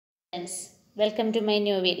Friends, welcome to my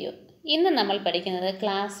new video. ഇന്ന് നമ്മൾ പഠിക്കുന്നത്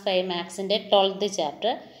class 5 മാത്സിൻ്റെ 12th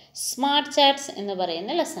chapter smart charts എന്ന്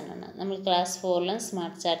പറയുന്ന ലെസണാണ്. നമ്മൾ ക്ലാസ് 4ലും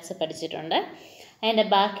സ്മാർട്ട് ചാർട്ട്സ് പഠിച്ചിട്ടുണ്ട്. അതിൻ്റെ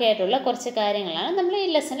ബാക്കിയായിട്ടുള്ള കുറച്ച് കാര്യങ്ങളാണ് നമ്മൾ ഈ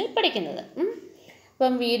ലെസണിൽ പഠിക്കുന്നത്.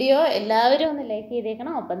 അപ്പം വീഡിയോ എല്ലാവരും ഒന്ന് ലൈക്ക്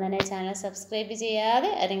ചെയ്തേക്കണം. ഒപ്പം തന്നെ ചാനൽ സബ്സ്ക്രൈബ്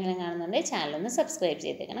ചെയ്യാതെ ആരെങ്കിലും കാണുന്നുണ്ടെങ്കിൽ ചാനലൊന്ന് സബ്സ്ക്രൈബ്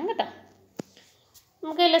ചെയ്തേക്കണം കേട്ടോ.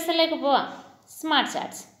 നമുക്ക് ലെസണിലേക്ക് പോവാം. Smart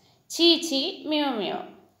charts. ചീച്ചി mu mu.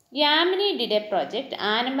 Yamini did a project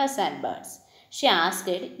Animals and Birds. She asked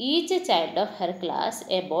each child of her class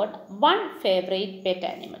about one favorite pet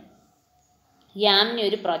animal. Yamini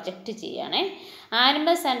ഒരു പ്രൊജക്റ്റ് ചെയ്യാണ്.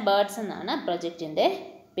 ആനിമൽസ് ആൻഡ് ബേർഡ്സ് എന്നാണ് പ്രൊജക്റ്റിൻ്റെ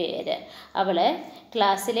പേര്. അവൾ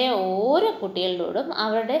ക്ലാസ്സിലെ ഓരോ കുട്ടികളോടും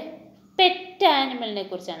അവരുടെ പെറ്റ് ആനിമലിനെ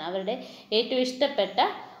കുറിച്ചാണ്, അവരുടെ ഏറ്റവും ഇഷ്ടപ്പെട്ട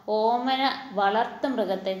ഓമന വളർത്തു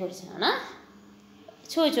മൃഗത്തെക്കുറിച്ചാണ്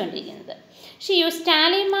ചോദിച്ചുകൊണ്ടിരിക്കുന്നത്. She use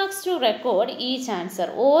Tally marks to record each answer.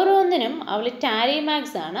 ഓരോന്നിനും അവൾ ടാലി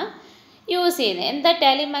മാർക്സ് ആണ് യൂസ് ചെയ്യുന്നത്. എന്താ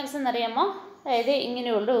ടാലി മാർക്സ് എന്നറിയാമോ? അതായത്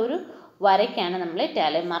ഇങ്ങനെയുള്ള ഒരു വരയ്ക്കാണ് നമ്മൾ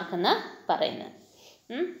ടാലി മാർക്ക് എന്ന് പറയുന്നത്.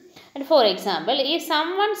 ഫോർ എക്സാമ്പിൾ, ഈ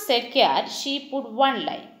someone said cat, she put one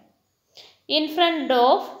line in front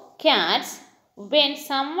of cats. When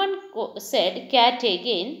someone said cat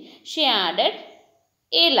again, she added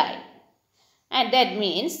a line, and that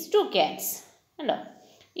means 2 cats. ഉണ്ടോ?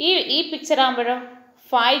 ഈ പിക്ചർ ആകുമ്പോഴോ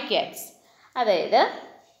 5 cats. അതായത്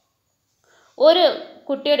ഒരു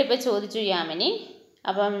കുട്ടിയോട് ഇപ്പോൾ ചോദിച്ചു യാമിനി,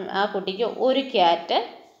 അപ്പം ആ കുട്ടിക്ക് ഒരു ക്യാറ്റ്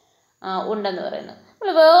ഉണ്ടെന്ന് പറയുന്നു.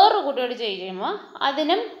 നമ്മൾ വേറൊരു കുട്ടിയോട് ചോദിക്കുമ്പോൾ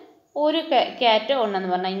അതിനും ഒരു ക്യാറ്റ് ഉണ്ടെന്ന്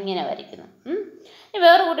പറഞ്ഞാൽ ഇങ്ങനെ വരയ്ക്കുന്നു.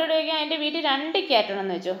 വേറൊരു കുട്ടിയോട് ചോദിക്കാൻ എൻ്റെ വീട്ടിൽ 2 ക്യാറ്റ്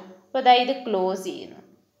ഉണ്ടെന്ന് വെച്ചോ, അപ്പോൾ അതായത് ഇത് ക്ലോസ് ചെയ്യുന്നു.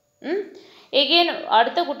 എഗെയിൻ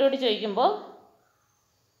അടുത്ത കുട്ടിയോട് ചോദിക്കുമ്പോൾ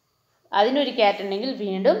അതിനൊരു ക്യാറ്റ് ഉണ്ടെങ്കിൽ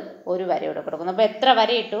വീണ്ടും ഒരു വരയോടെ കൊടുക്കുന്നു. അപ്പോൾ എത്ര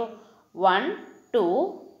വര ഇട്ടു? 1 2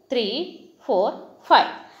 3 4 5.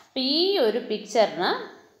 അപ്പോൾ ഈ ഒരു പിക്ചറിന്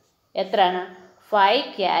എത്രയാണ്? 5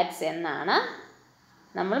 ക്യാറ്റ്സ് എന്നാണ്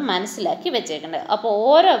നമ്മൾ മനസ്സിലാക്കി വെച്ചേക്കേണ്ടത്. അപ്പോൾ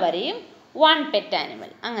ഓരോ വരയും 1 പെറ്റ്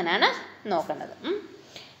ആനിമൽ, അങ്ങനെയാണ് നോക്കേണ്ടത്.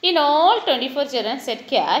 In all 24 children said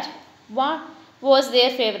cat. What was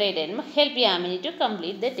their favorite animal? Help Yamini to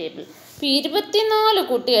complete the table. ഇപ്പോൾ 24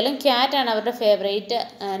 കുട്ടികളും ക്യാറ്റാണ് അവരുടെ ഫേവറേറ്റ്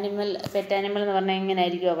ആനിമൽ, പെറ്റ് ആനിമൽ എന്ന് പറഞ്ഞാൽ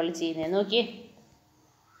എങ്ങനെയായിരിക്കും അവൾ ചെയ്യുന്നത് നോക്കിയേ.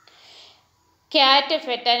 ക്യാറ്റ്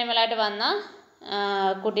പെറ്റ് ആനിമലായിട്ട് വന്ന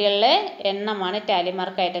കുട്ടികളുടെ എണ്ണമാണ് ടാലി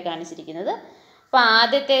മാർക്കായിട്ട് കാണിച്ചിരിക്കുന്നത്. അപ്പോൾ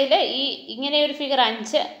ആദ്യത്തേതിൽ ഈ ഇങ്ങനെ ഒരു ഫിഗർ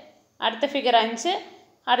 5, അടുത്ത ഫിഗർ 5,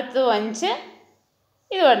 അടുത്തത് 5,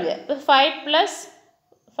 ഇത് 5. ഇപ്പോൾ 5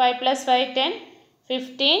 + 5 10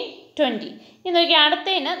 15 20. ഇത് നോക്കി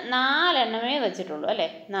അടുത്തതിന് 4 എണ്ണമേ വെച്ചിട്ടുള്ളൂ അല്ലേ,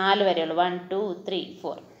 4 വരെയുള്ളൂ. 1 2 3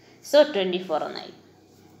 4. സോ 24 എന്നായി.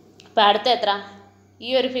 അപ്പോൾ അടുത്ത എത്ര? ഈ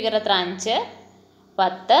ഒരു ഫിഗർ എത്ര? 5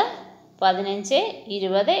 10 15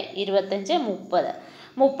 20 25 30.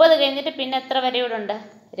 30 കഴിഞ്ഞിട്ട് പിന്നെ എത്ര വരെ ഇവിടെ ഉണ്ട്?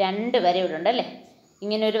 2 വരെ ഇവിടെ ഉണ്ട് അല്ലേ.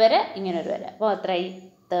 ഇങ്ങനെ ഒരു വര, ഇങ്ങനെ ഒരു വര. അപ്പോൾ എത്രയായി?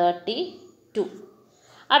 32.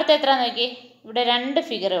 അടുത്ത എത്ര നോക്കി? ഇവിടെ 2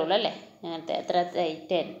 ഫിഗറേ ഉള്ളൂ അല്ലേ. അങ്ങനത്തെ എത്ര?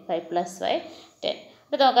 10. 5 + 5 10.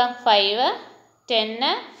 ഇപ്പോൾ നോക്കാം. 5 10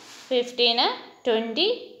 15 20,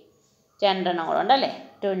 2 എണ്ണം കൂടെ ഉണ്ടല്ലേ,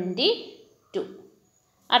 22.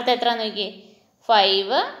 അടുത്ത എത്ര നോക്കി?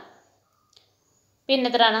 5 പിന്നെ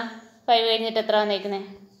എത്രയാണ്? 5 കഴിഞ്ഞിട്ട് എത്ര വന്നേക്കുന്നത്?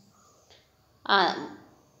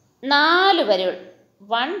 4 വരെ,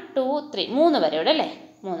 1 2 3, 3 വരെയോടെ അല്ലേ.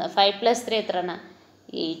 3. 5 + 3 എത്രയാണ്?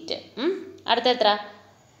 8. അടുത്ത എത്ര?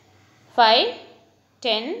 5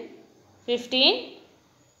 10 15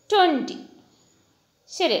 20.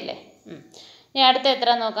 ശരിയല്ലേ? ഇനി അടുത്ത എത്ര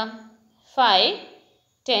നോക്കാം. 5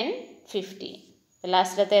 10 15.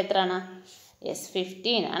 ലാസ്റ്റിലത്തെ എത്രയാണ്? യെസ്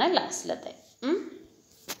 15 ആണ് ലാസ്റ്റിലത്തെ.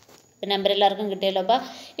 ഇപ്പം നമ്പർ എല്ലാവർക്കും കിട്ടിയല്ലോ. അപ്പോൾ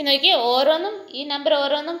ഇത് നോക്കി, ഓരോന്നും ഈ നമ്പർ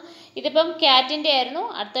ഓരോന്നും ഇതിപ്പം ക്യാറ്റിൻ്റെ ആയിരുന്നു,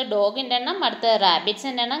 അടുത്ത ഡോഗിൻ്റെ എണ്ണം, അടുത്ത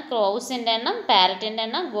റാബിറ്റ്സിൻ്റെ എണ്ണം, ക്രോവ്സിൻ്റെ എണ്ണം, പാരറ്റിൻ്റെ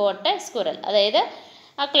എണ്ണം, ഗോട്ട്, സ്ക്വിറൽ. അതായത്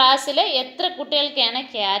ആ ക്ലാസ്സിൽ എത്ര കുട്ടികൾക്കാണ്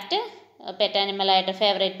cat pet ആനിമലായിട്ട്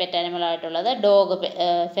favourite pet ആനിമലായിട്ടുള്ളത്, dog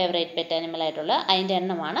favourite pet ആനിമലായിട്ടുള്ളത്, അതിൻ്റെ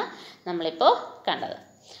എണ്ണമാണ് നമ്മളിപ്പോൾ കണ്ടത്.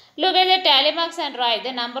 Look at the tally marks and write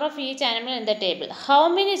the number of each animal in the table. How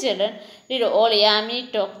many children did all Yamini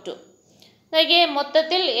talk to? നോക്കിയേ,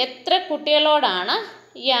 മൊത്തത്തിൽ എത്ര കുട്ടികളോടാണ്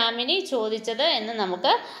യാമിനി ചോദിച്ചത് എന്ന്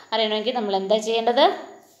നമുക്ക് അറിയണമെങ്കിൽ നമ്മൾ എന്താ ചെയ്യേണ്ടത്?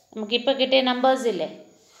 നമുക്കിപ്പോൾ കിട്ടിയ നമ്പേഴ്സ് ഇല്ലേ,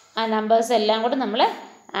 ആ നമ്പേഴ്സ് എല്ലാം കൂടെ നമ്മൾ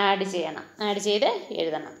ആഡ് ചെയ്യണം. ആഡ് ചെയ്ത്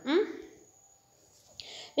എഴുതണം.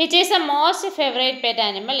 Which is the most favorite pet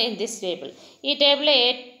animal in this table? ഈ ടേബിളിൽ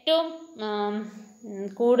ഏറ്റവും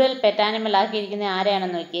കൂടുതൽ പെറ്റ് ആനിമൽ ആക്കിയിരിക്കുന്നത്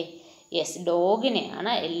ആരെയാണെന്ന് നോക്കിയേ. യെസ്,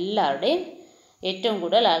 ഡോഗിനെയാണ് എല്ലാവരുടെയും ഏറ്റവും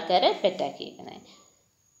കൂടുതൽ ആൾക്കാർ പെറ്റാക്കിയിരിക്കുന്നത്.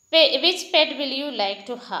 Which pet will you like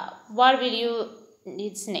to have? What will you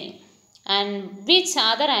its name? And which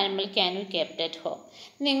other animal can you kept at home?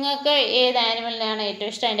 നിങ്ങൾക്ക് ഏത് ആനിമലിനെയാണ്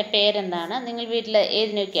ഏറ്റവും ഇഷ്ടം, അതിൻ്റെ പേരെന്താണ്, നിങ്ങൾ വീട്ടിൽ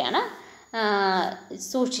ഏതിനൊക്കെയാണ്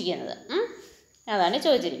സൂക്ഷിക്കുന്നത്? അതാണ്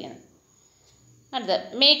ചോദിച്ചിരിക്കുന്നത്. അടുത്ത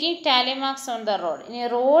making Tally marks on the road. ഇനി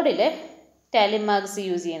റോഡിൽ ടാലി മാർക്സ്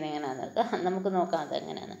യൂസ് ചെയ്യുന്നത് എങ്ങനെയാണെന്ന് നമുക്ക് നോക്കാം. അത്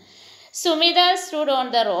എങ്ങനെയാണ്. Sumitha stood on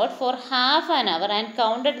the road for half an hour and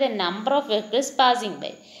counted the number of vehicles passing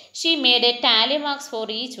by. She made a tally marks for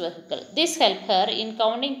each vehicle. This helped her in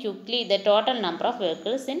counting quickly the total number of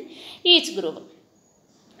vehicles in each group.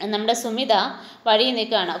 നമ്മുടെ സുമിത വഴി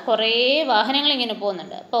നിൽക്കുകയാണ്, കുറേ വാഹനങ്ങൾ ഇങ്ങനെ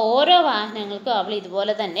പോകുന്നുണ്ട്. അപ്പോൾ ഓരോ വാഹനങ്ങൾക്കും അവൾ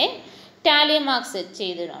ഇതുപോലെ തന്നെ ടാലി മാർക്സ്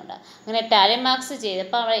ചെയ്തിട്ടുണ്ട്. അങ്ങനെ ടാലി മാർക്സ്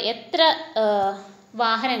ചെയ്തപ്പോൾ അവൾ എത്ര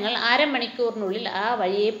വാഹനങ്ങൾ അരമണിക്കൂറിനുള്ളിൽ ആ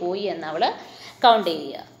വഴിയെ പോയി എന്ന് അവൾ കൗണ്ട്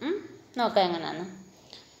ചെയ്യുക. നോക്കാം എങ്ങനെയാണ്.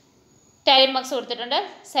 ടാലി മാർക്സ് കൊടുത്തിട്ടുണ്ട്.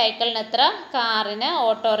 സൈക്കിളിന് എത്ര, കാറിന്,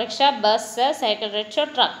 autorickshaw, bus, cycle rickshaw,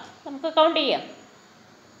 truck. നമുക്ക് കൗണ്ട് ചെയ്യാം.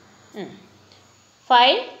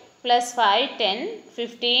 5 + 5 10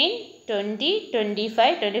 15 20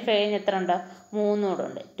 25 25 കഴിഞ്ഞ് എത്ര ഉണ്ട്? 3 കൂടെ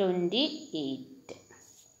ഉണ്ട്, 28.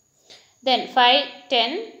 ദെൻ 5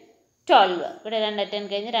 10 12. ഇവിടെ 2 10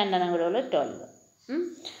 കഴിഞ്ഞ് 2 കൂടെ ഉള്ളൂ, 12.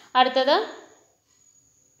 അടുത്തത്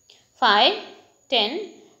 5 10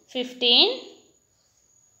 15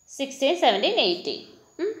 16 17 18.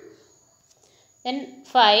 Then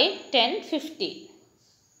 5 10 50.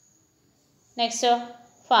 Next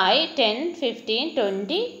 5 10 15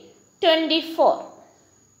 20 24.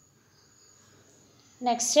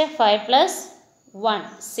 Next 5 + 1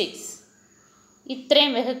 6.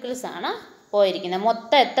 ഇത്രയും വെഹിക്കിൾസ് ആണ് പോയിരിക്കുന്നത്.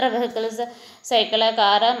 മൊത്തം എത്ര വെഹിക്കിൾസ്, സൈക്കിള്,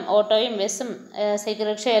 കാറ്, ഓട്ടോയും ബസ്സും സൈക്കിൾ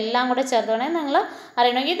റിക്ഷ എല്ലാം കൂടെ ചേർത്തോണെങ്കിൽ നിങ്ങൾ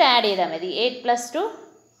അറിയണമെങ്കിൽ ഇത് ആഡ് ചെയ്താൽ മതി. 8 + 2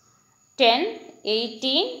 10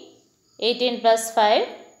 18 18 + 5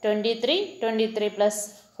 23 23 +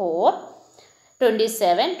 4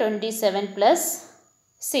 27 27 +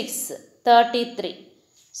 6 33.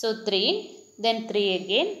 So 3, then 3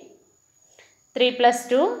 again, 3 +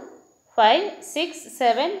 2 5 6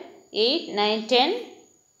 7 8 9 10.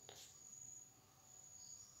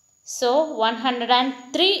 So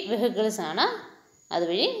 103 vehicles ആണ്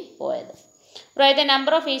അതുവഴി പോയത്. Write the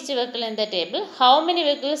number of each vehicle in the table. How many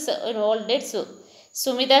vehicles all did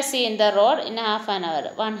Sumita see in the road in half an hour?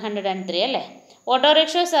 103 അല്ലേ. Auto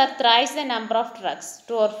റിക്ഷസ് R thrice the number of trucks.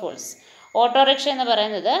 True or false? Auto rickshaw എന്ന്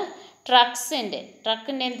പറയുന്നത്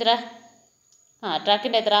ട്രക്കിൻ്റെ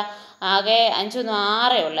എത്ര ആകെ 5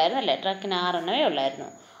 6 ഉള്ളായിരുന്നു അല്ലേ. ട്രക്കിന് 6 ഉള്ളായിരുന്നു.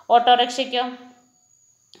 ഓട്ടോറിക്ഷയ്ക്കോ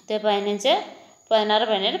 15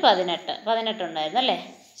 16 17 18 ഉണ്ടായിരുന്നു അല്ലേ.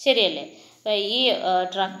 ശരിയല്ലേ. അപ്പോൾ ഈ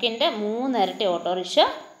ട്രക്കിൻ്റെ 3 ഇരട്ടി ഓട്ടോറിക്ഷ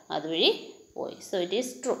അതുവഴി പോയി. So it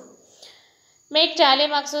is true. Make Tally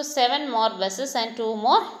marks of 7 more buses and 2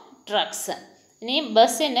 more trucks. ഇനി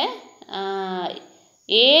ബസ്സിന്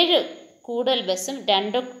 7 കൂടുതൽ ബസ്സും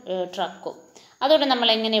 2 ട്രക്കും. അതുകൊണ്ട് നമ്മൾ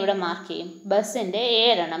എങ്ങനെ ഇവിടെ മാർക്ക് ചെയ്യും? ബസ്സിൻ്റെ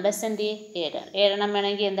 7 എണ്ണം, ബസ്സിൻ്റെ 7 എണ്ണം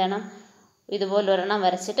വേണമെങ്കിൽ എന്താണ്, ഇതുപോലെ ഒരെണ്ണം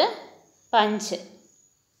വരച്ചിട്ട് 5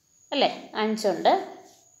 അല്ലേ, 5 ഉണ്ട്.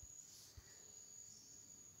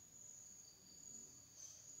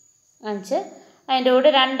 അതിൻ്റെ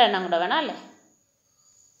കൂടെ 2 എണ്ണം കൂടെ വേണം അല്ലേ.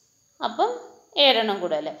 അപ്പം 7 എണ്ണം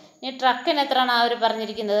കൂടുതൽ. ഇനി ട്രക്കിന് എത്രയാണ് അവർ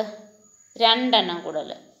പറഞ്ഞിരിക്കുന്നത്? 2 എണ്ണം കൂടുതൽ.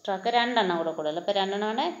 ട്രക്ക് 2 എണ്ണം കൂടെ കൂടുതൽ. അപ്പോൾ 2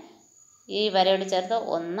 എണ്ണമാണ് ഈ വരയോട് ചേർത്ത്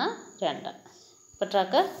 1 2. അപ്പോൾ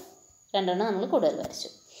ട്രക്ക് 2 എണ്ണം നമ്മൾ കൂടുതൽ വരച്ചു.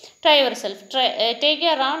 Try your self. Take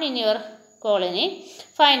A round in your colony.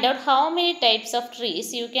 Find out how many types of trees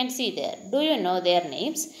you can see there. Do you know their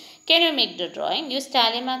names? Can you make the drawing? Use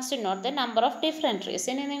tally marks to note the number of different trees.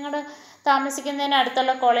 ഇനി നിങ്ങൾ താമസിക്കുന്നതിന്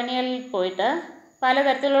അടുത്തുള്ള കോളനികളിൽ പോയിട്ട്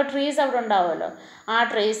പലതരത്തിലുള്ള trees അവിടെ ഉണ്ടാവുമല്ലോ. ആ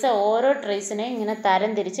trees ഓരോ ട്രീസിനെ ഇങ്ങനെ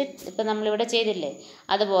തരം തിരിച്ച്, ഇപ്പം നമ്മളിവിടെ ചെയ്തില്ലേ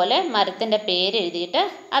അതുപോലെ മരത്തിൻ്റെ പേര് എഴുതിയിട്ട്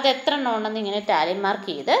അത് എത്ര എണ്ണം ഉണ്ടെന്ന് ഇങ്ങനെ ടാലി മാർക്ക്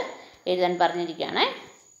ചെയ്ത് എഴുതാൻ പറഞ്ഞിരിക്കുകയാണ്.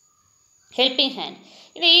 Helping hand.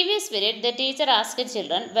 In the EVS period, the teacher asked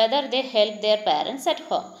children whether they helped their parents at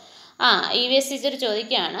home. EVS teacher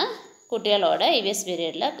ചോദിക്കുകയാണ് കുട്ടികളോട്, EVS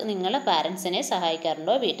പീരീഡിൽ നിങ്ങൾ പാരൻസിനെ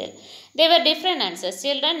സഹായിക്കാറുണ്ടോ വീട്ടിൽ? They were different answers.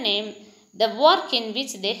 Children named the work in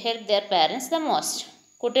which they helped their parents the most.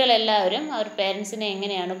 കുട്ടികളെല്ലാവരും അവർ പേരൻസിനെ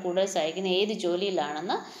എങ്ങനെയാണ് കൂടുതൽ സഹായിക്കുന്നത്, ഏത്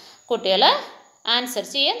ജോലിയിലാണെന്ന് കുട്ടികൾ ആൻസർ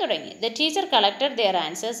ചെയ്യാൻ തുടങ്ങി. The teacher collected their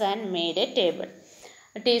answers and made a table.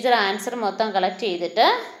 Teacher answer മൊത്തം കളക്ട് ചെയ്തിട്ട്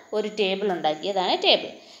ഒരു ടേബിൾ ഉണ്ടാക്കിയതാണ് table.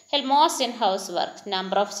 Help most in house work,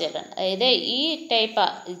 number of children. അതായത് ഈ ടൈപ്പ്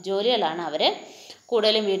ജോലികളാണ് അവർ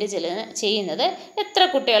കൂടുതലും വീട്ടിൽ ചെയ്യുന്നത്. എത്ര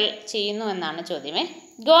കുട്ടികൾ ചെയ്യുന്നു എന്നാണ് ചോദ്യമേ.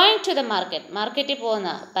 ഗോയിങ് ടു ദ മാർക്കറ്റിൽ പോകുന്ന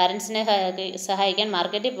പാരൻസിനെ സഹായിക്കാൻ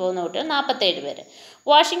മാർക്കറ്റിൽ പോകുന്ന കുട്ടികൾ 47 പേര്.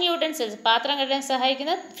 വാഷിംഗ് യൂട്ടൻസിൽസ്, പാത്രം കഴുകാൻ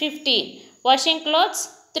സഹായിക്കുന്നത് 15. Washing clothes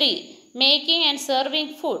 3. Making and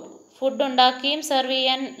serving food ഉണ്ടാക്കുകയും സെർവ്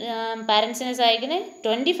ചെയ്യാൻ പാരൻസിനെ സഹായിക്കുന്ന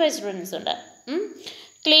 25 സ്റ്റുഡൻസ് ഉണ്ട്.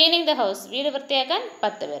 ക്ലീനിങ് ദ ഹൗസ്, വീട് വൃത്തിയാക്കാൻ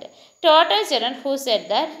 10 പേര്. Total children who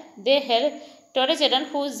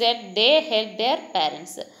said they help there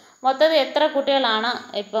parents. മൊത്തത്തിൽ എത്ര കുട്ടികളാണ്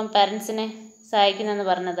ഇപ്പം പാരൻസിനെ സഹായിക്കുന്നതെന്ന്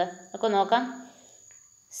പറഞ്ഞത് ഒക്കെ നോക്കാം.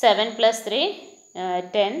 7 + 3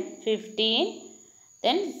 10 15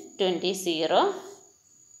 then 20 0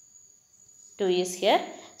 2 is here.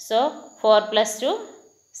 So 4 + 2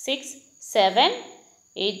 6 7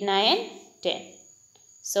 8 9 10.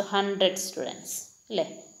 So 100 students അല്ലേ,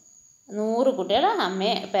 100 കുട്ടികൾ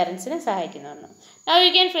അമ്മയെ പാരൻസിനെ സഹായിക്കുന്നുണ്ട്. Now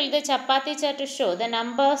you can fill the chapati chart to show the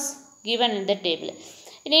numbers given in the table.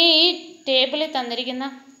 ഇനി ഈ ടേബിളിൽ തന്നിരിക്കുന്ന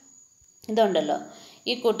ഇതുണ്ടല്ലോ,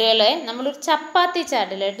 ഈ കുട്ടികളെ നമ്മളൊരു ചപ്പാത്തി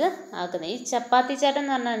ചാർട്ടിലായിട്ട് ആക്കുന്നത്. ഈ ചപ്പാത്തി ചാർട്ട്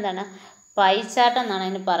എന്ന് പറഞ്ഞാൽ എന്താണ്? പൈ ചാർട്ട് എന്നാണ്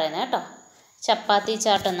അതിന് പറയുന്നത് കേട്ടോ. ചപ്പാത്തി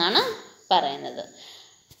ചാർട്ട് എന്നാണ് പറയുന്നത്.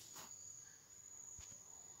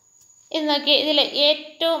 ഇത് നോക്കി, ഇതിൽ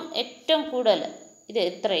ഏറ്റവും കൂടുതൽ ഇത്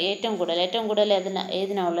എത്ര ഏറ്റവും കൂടുതൽ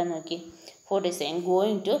ഏതിനാ ഉള്ളതെന്ന് നോക്കി. 47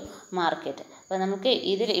 ഗോയിങ് ടു മാർക്കറ്റ്. അപ്പോൾ നമുക്ക്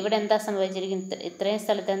ഇവിടെ എന്താ സംഭവിച്ചിരിക്കുന്നത്? ഇത്രയും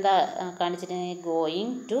സ്ഥലത്ത് എന്താ കാണിച്ചിരിക്കുന്നത്?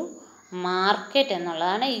 ഗോയിങ് ടു മാർക്കറ്റ്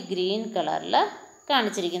എന്നുള്ളതാണ് ഈ ഗ്രീൻ കളറിൽ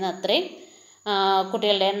കാണിച്ചിരിക്കുന്നത്. അത്രയും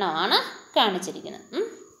കുട്ടികളുടെ എണ്ണമാണ് കാണിച്ചിരിക്കുന്നത്.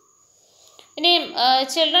 ഇനി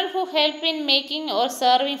children who help in making or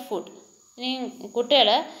serving food. ഇനി കുട്ടികൾ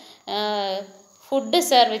ഫുഡ്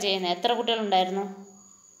സെർവ് ചെയ്യുന്ന എത്ര കുട്ടികളുണ്ടായിരുന്നു?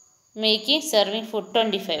 മേക്കിംഗ് സെർവിങ് ഫുഡ്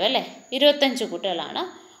 25 അല്ലേ, 25 കുട്ടികളാണ്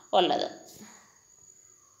ഉള്ളത്.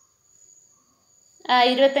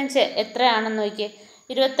 25 എത്രയാണെന്ന് നോക്കിയേ.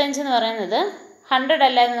 25 എന്ന് പറയുന്നത് 100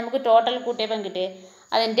 അല്ലായിരുന്നു നമുക്ക് ടോട്ടൽ കൂട്ടിയപ്പം കിട്ടിയത്.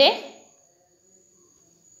 അതിൻ്റെ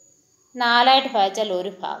 4 ഭാഗിച്ചാൽ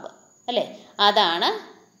 1 ഭാഗം അല്ലേ, അതാണ്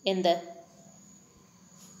എന്ത്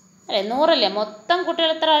അല്ലേ, 100 അല്ലേ. മൊത്തം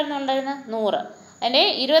കുട്ടികൾ എത്ര ആയിരുന്നു ഉണ്ടായിരുന്നത്? 100. അതിൻ്റെ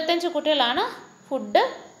 25 കുട്ടികളാണ് ഫുഡ്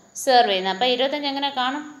സെർവ് ചെയ്യുന്നത്. അപ്പോൾ 25 എങ്ങനെ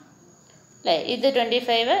കാണും അല്ലേ? ഇത്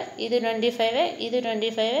 25, ഇത് 25, ഇത്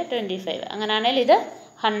 25, 25. അങ്ങനെയാണെങ്കിൽ ഇത്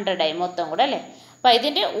 100 മൊത്തം കൂടെ അല്ലേ. അപ്പോൾ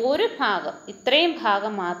ഇതിൻ്റെ 1 ഭാഗം, ഇത്രയും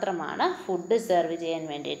ഭാഗം മാത്രമാണ് ഫുഡ് സെർവ് ചെയ്യാൻ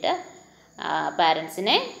വേണ്ടിയിട്ട്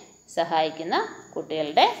പാരൻസിനെ സഹായിക്കുന്ന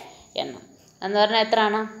കുട്ടികളുടെ എണ്ണം. എന്ന് പറഞ്ഞാൽ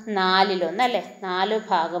എത്രയാണ്? 4/1 അല്ലേ. 4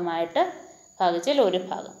 ഭാഗമായിട്ട് ഭാഗിച്ചാൽ 1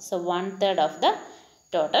 ഭാഗം. So 1/3 of the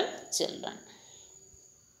total children.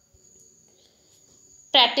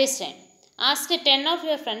 Practice time. Ask 10 of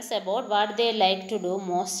your friends about what they like to do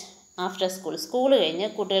most after school. School കഴിഞ്ഞ്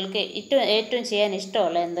കുട്ടികൾക്ക് ഏറ്റവും ചെയ്യാൻ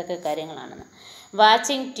ഇഷ്ടമുള്ള എന്തൊക്കെ കാര്യങ്ങളാണെന്ന്.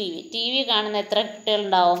 വാച്ചിങ് ടി വി കാണുന്ന എത്ര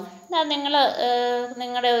കുട്ടികളുണ്ടാവും? അത് നിങ്ങൾ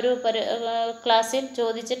നിങ്ങളുടെ ഒരു ക്ലാസ്സിൽ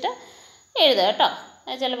ചോദിച്ചിട്ട് എഴുതുക കേട്ടോ.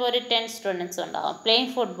 ചിലപ്പോൾ ഒരു 10 സ്റ്റുഡൻസ് ഉണ്ടാവും.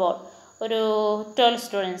 പ്ലേയിങ് ഫുട്ബോൾ ഒരു 12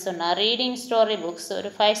 സ്റ്റുഡൻസ് ഉണ്ടാവും. റീഡിങ് സ്റ്റോറി ബുക്സ്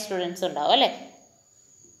ഒരു 5 സ്റ്റുഡൻസ് ഉണ്ടാവും അല്ലേ.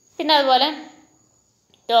 പിന്നെ അതുപോലെ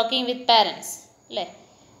ടോക്കിംഗ് വിത്ത് പാരൻസ് അല്ലേ,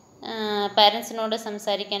 പാരൻസിനോട്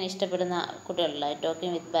സംസാരിക്കാൻ ഇഷ്ടപ്പെടുന്ന കുട്ടികളല്ല,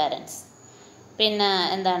 ടോക്കിംഗ് വിത്ത് പാരൻസ്. പിന്നെ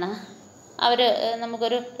എന്താണ്,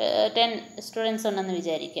 നമുക്കൊരു 10 സ്റ്റുഡൻസ് ഉണ്ടെന്ന്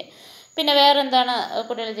വിചാരിക്കുക. പിന്നെ വേറെ എന്താണ്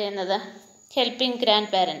കുട്ടികൾ ചെയ്യുന്നത്? Helping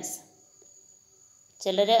grand parents.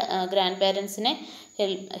 ചിലർ ഗ്രാൻഡ് പാരൻസിനെ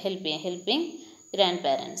ഹെൽപ്പ് ചെയ്യും, ഹെൽപ്പിംഗ് ഗ്രാൻഡ്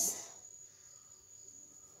പാരൻസ്.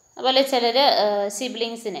 അതുപോലെ ചിലർ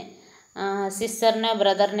സിബ്ലിങ്സിനെ, സിസ്റ്ററിനെയോ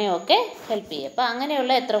ബ്രദറിനെയോ ഒക്കെ ഹെൽപ്പ് ചെയ്യും. അപ്പോൾ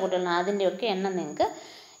അങ്ങനെയുള്ള എത്ര കുട്ടികളാണ് അതിൻ്റെയൊക്കെ എണ്ണം നിങ്ങൾക്ക്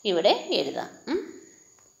ഇവിടെ എഴുതാം.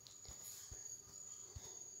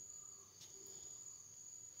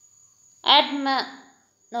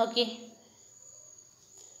 നോക്കി,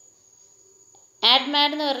 ആഡ്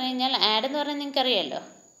എന്ന് പറഞ്ഞു കഴിഞ്ഞാൽ, ആഡ് എന്ന് പറഞ്ഞാൽ നിങ്ങൾക്ക് അറിയാമല്ലോ,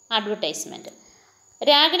 advertisement.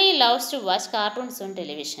 Ragini loves to watch cartoons on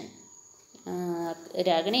television.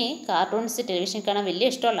 Ragini cartoons television കാണാൻ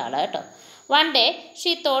വലിയ ഇഷ്ടമുള്ള ആളാണ് കേട്ടോ. One day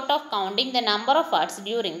she thought of counting the number of ads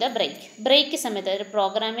during the break സമയത്ത്, ഒരു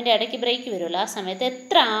പ്രോഗ്രാമിൻ്റെ ഇടയ്ക്ക് ബ്രേക്ക് വരുമല്ലോ, ആ സമയത്ത്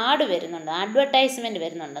എത്ര ആഡ് വരുന്നുണ്ട്, അഡ്വർടൈസ്മെൻറ്റ്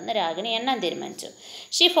വരുന്നുണ്ടെന്ന് രാഗിണി എണ്ണം തീരുമാനിച്ചു.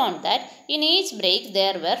 She found that in each break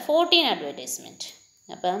there were 14 advertisement.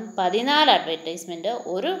 അപ്പം 14 അഡ്വർടൈസ്മെൻറ്റ്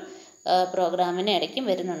ഒരു പ്രോഗ്രാമിന് ഇടയ്ക്കും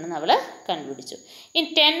വരുന്നുണ്ടെന്ന് അവൾ കണ്ടുപിടിച്ചു. In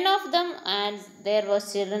 10 of them and their was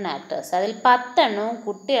children actors. അതിൽ 10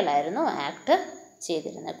 കുട്ടികളായിരുന്നു ആക്ട്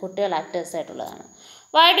ചെയ്തിരുന്നത്, കുട്ടികൾ ആക്ടേഴ്സായിട്ടുള്ളതാണ്.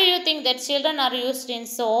 Why do you think that children are used in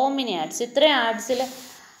so many ads? ഇത്രയും ആഡ്സിൽ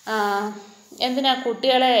എന്തിനാ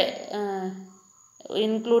കുട്ടികളെ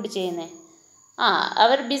ഇൻക്ലൂഡ് ചെയ്യുന്നത്?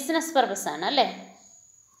 അവർ ബിസിനസ് പർപ്പസാണ് അല്ലേ.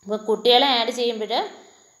 അപ്പോൾ കുട്ടികളെ ആഡ് ചെയ്യുമ്പോൾ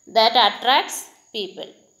ദാറ്റ് അട്രാക്ട്സ് പീപ്പിൾ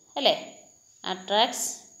അല്ലേ, അട്രാക്ട്സ്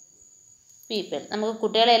പീപ്പിൾ. നമുക്ക്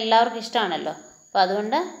കുട്ടികളെ എല്ലാവർക്കും ഇഷ്ടമാണല്ലോ, അപ്പോൾ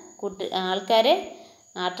അതുകൊണ്ട് ആൾക്കാരെ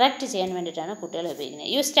അട്രാക്റ്റ് ചെയ്യാൻ വേണ്ടിയിട്ടാണ് കുട്ടികളെ ഉപയോഗിക്കുന്നത്.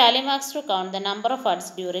 Use Tally marks to count the number of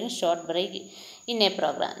ads during short break in A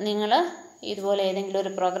programme. നിങ്ങൾ ഇതുപോലെ ഏതെങ്കിലും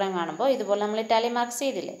ഒരു പ്രോഗ്രാം കാണുമ്പോൾ ഇതുപോലെ നമ്മൾ ടാലി മാർക്സ്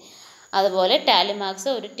ചെയ്തില്ലേ, അതുപോലെ ടാലി മാർക്സ്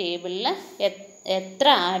ഒരു ടേബിളിൽ എത്ര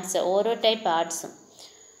ആഡ്സ്, ഓരോ ടൈപ്പ് ആഡ്സും,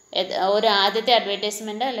 ഒരു ആദ്യത്തെ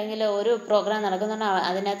അഡ്വർടൈസ്മെൻറ്റ് അല്ലെങ്കിൽ ഒരു പ്രോഗ്രാം നടക്കുന്നുണ്ടെങ്കിൽ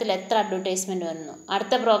അതിനകത്തിൽ എത്ര അഡ്വർടൈസ്മെൻറ്റ് വന്നു,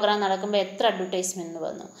 അടുത്ത പ്രോഗ്രാം നടക്കുമ്പോൾ എത്ര അഡ്വർടൈസ്മെൻറ്റ്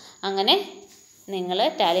വന്നു, അങ്ങനെ നിങ്ങൾ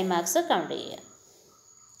ടാലി മാർക്സ് കൗണ്ട് ചെയ്യുക.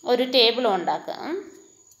 ഒരു ടേബിൾ ഉണ്ടാക്കുക.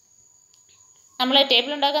 നമ്മൾ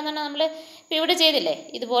ടേബിൾ ഉണ്ടാക്കുക എന്ന് പറഞ്ഞാൽ നമ്മൾ ഇപ്പോൾ ഇവിടെ ചെയ്തില്ലേ,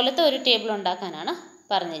 ഇതുപോലത്തെ ഒരു ടേബിൾ ഉണ്ടാക്കാനാണ്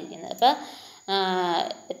പറഞ്ഞിരിക്കുന്നത്. അപ്പോൾ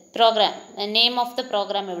programme, name of the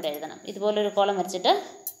programme ഇവിടെ എഴുതണം. ഇതുപോലൊരു കോളം വരച്ചിട്ട്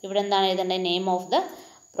ഇവിടെ എന്താണ് എഴുതേണ്ടത്? Name of the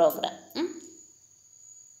programme.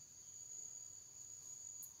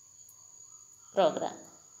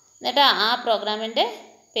 എന്നിട്ട് ആ പ്രോഗ്രാമിൻ്റെ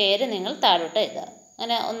പേര് നിങ്ങൾ താഴോട്ട് എഴുതുക.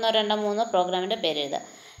 അങ്ങനെ 1, 2, 3 പ്രോഗ്രാമിൻ്റെ പേര് എഴുതുക.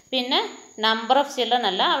 പിന്നെ നമ്പർ ഓഫ് ചിൽഡ്രൻ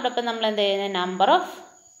അല്ല, അവിടെ ഇപ്പം നമ്മൾ എന്ത് ചെയ്യുന്നത്? നമ്പർ ഓഫ്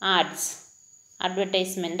ആഡ്സ്,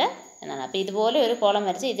 അഡ്വർടൈസ്മെൻറ്റ് എന്നാണ്. അപ്പോൾ ഇതുപോലെ ഒരു കോളം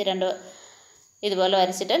വരച്ച് ഇത് രണ്ട് ഇതുപോലെ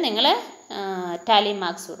വരച്ചിട്ട് നിങ്ങൾ ടാലി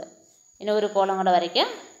മാർക്സ് കൂടെ, പിന്നെ ഒരു കോളം കൂടെ വരയ്ക്കുക,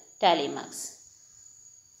 ടാലി മാർക്സ്.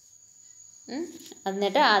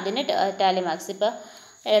 എന്നിട്ട് അതിന് ടാലി മാർക്സ്, ഇപ്പോൾ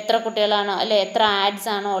എത്ര കുട്ടികളാണോ അല്ലെ എത്ര ആഡ്സ്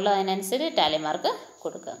ആണോ ഉള്ളത് അതിനനുസരിച്ച് ടാലി മാർക്ക്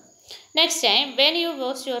കൊടുക്കുക. Next time when you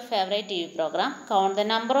watch your favourite TV program, count the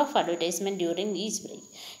number of advertisement during each break.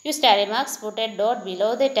 Use tally marks, put a dot below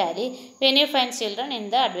the tally when you find children in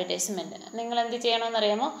the advertisement. നിങ്ങൾ എന്ത്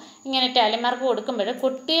ചെയ്യണമെന്നറിയാമോ? ഇങ്ങനെ Tally mark കൊടുക്കുമ്പോൾ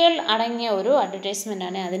കുട്ടികൾ അടങ്ങിയ ഒരു advertisement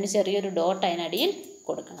ആണ്, അതിന് ചെറിയൊരു ഡോട്ട് അതിനടിയിൽ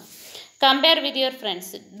കൊടുക്കണം. Compare with your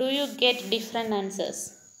friends, do you get different answers?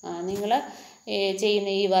 നിങ്ങൾ ചെയ്യുന്ന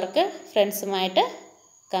ഈ വർക്ക് ഫ്രണ്ട്സുമായിട്ട്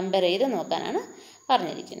കമ്പയർ ചെയ്ത് നോക്കാനാണ്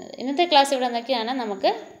പറഞ്ഞിരിക്കുന്നത്. ഇന്നത്തെ ക്ലാസ് ഇവിടെ നിന്നൊക്കെയാണ്.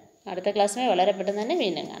 നമുക്ക് അടുത്ത ക്ലാസ്സിൽ വളരെ പെട്ടെന്ന് തന്നെ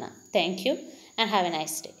വീണ്ടും കാണാം. Thank you and have A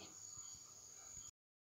nice day.